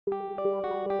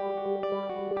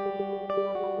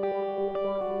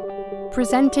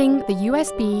Presenting the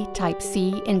USB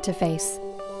Type-C interface.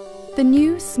 The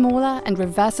new, smaller and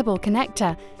reversible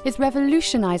connector is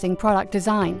revolutionizing product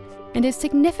design and is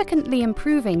significantly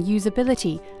improving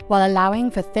usability while allowing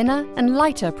for thinner and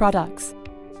lighter products.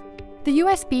 The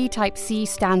USB Type-C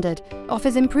standard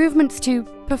offers improvements to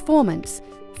performance,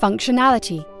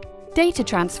 functionality, data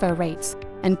transfer rates,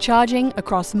 and charging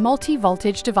across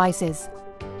multi-voltage devices.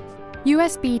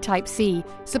 USB Type-C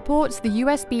supports the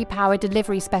USB power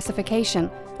delivery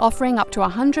specification, offering up to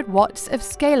 100 watts of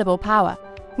scalable power,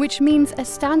 which means a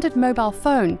standard mobile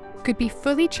phone could be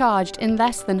fully charged in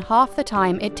less than half the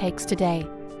time it takes today.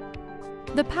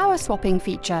 The power swapping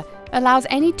feature allows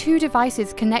any two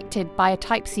devices connected by a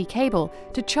Type-C cable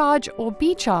to charge or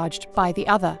be charged by the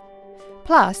other.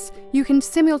 Plus, you can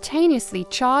simultaneously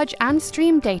charge and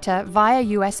stream data via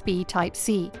USB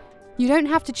Type-C. You don't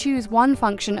have to choose one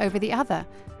function over the other.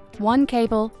 One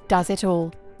cable does it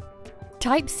all.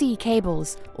 Type-C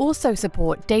cables also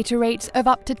support data rates of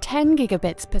up to 10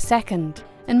 gigabits per second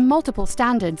and multiple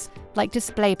standards like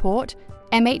DisplayPort,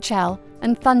 MHL,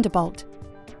 and Thunderbolt.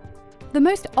 The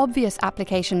most obvious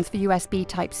applications for USB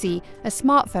Type-C are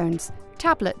smartphones,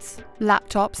 tablets,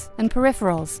 laptops, and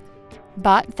peripherals.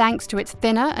 But thanks to its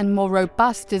thinner and more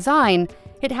robust design,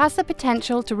 it has the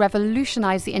potential to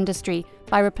revolutionize the industry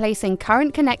by replacing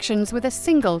current connections with a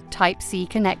single Type-C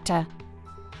connector.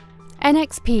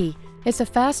 NXP is the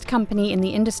first company in the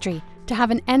industry to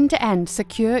have an end-to-end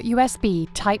secure USB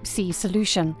Type-C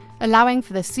solution, allowing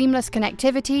for the seamless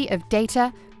connectivity of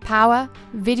data, power,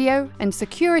 video, and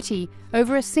security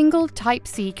over a single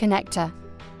Type-C connector.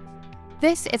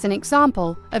 This is an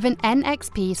example of an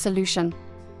NXP solution.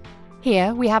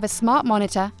 Here we have a smart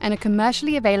monitor and a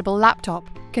commercially available laptop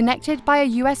connected by a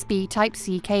USB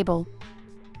Type-C cable.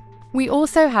 We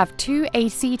also have two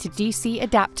AC to DC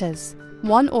adapters,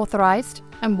 one authorized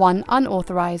and one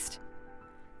unauthorized.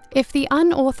 If the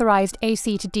unauthorized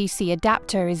AC to DC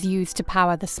adapter is used to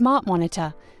power the smart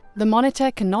monitor, the monitor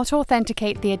cannot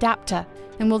authenticate the adapter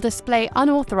and will display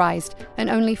unauthorized, and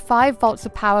only 5 volts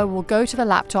of power will go to the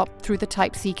laptop through the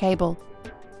Type-C cable.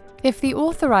 If the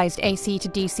authorized AC to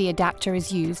DC adapter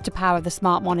is used to power the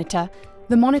smart monitor,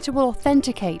 the monitor will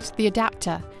authenticate the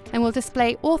adapter and will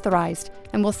display authorized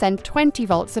and will send 20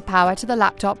 volts of power to the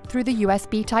laptop through the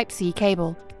USB Type-C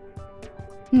cable.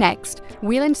 Next,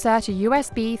 we'll insert a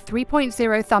USB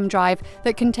 3.0 thumb drive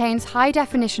that contains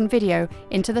high-definition video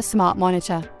into the smart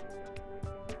monitor.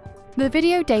 The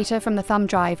video data from the thumb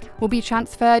drive will be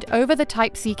transferred over the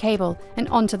Type-C cable and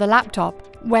onto the laptop,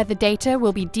 where the data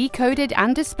will be decoded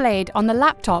and displayed on the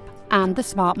laptop and the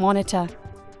smart monitor.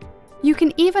 You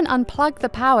can even unplug the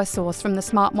power source from the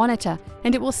smart monitor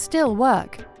and it will still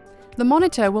work. The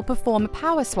monitor will perform a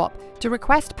power swap to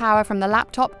request power from the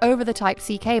laptop over the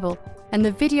Type-C cable, and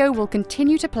the video will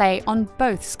continue to play on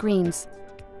both screens.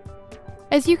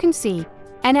 As you can see,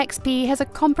 NXP has a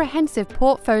comprehensive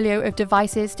portfolio of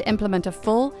devices to implement a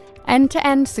full,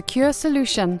 end-to-end secure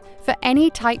solution for any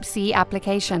Type-C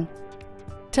application.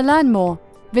 To learn more,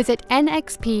 visit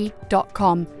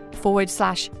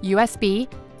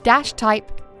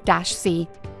nxp.com/USB-Type-C.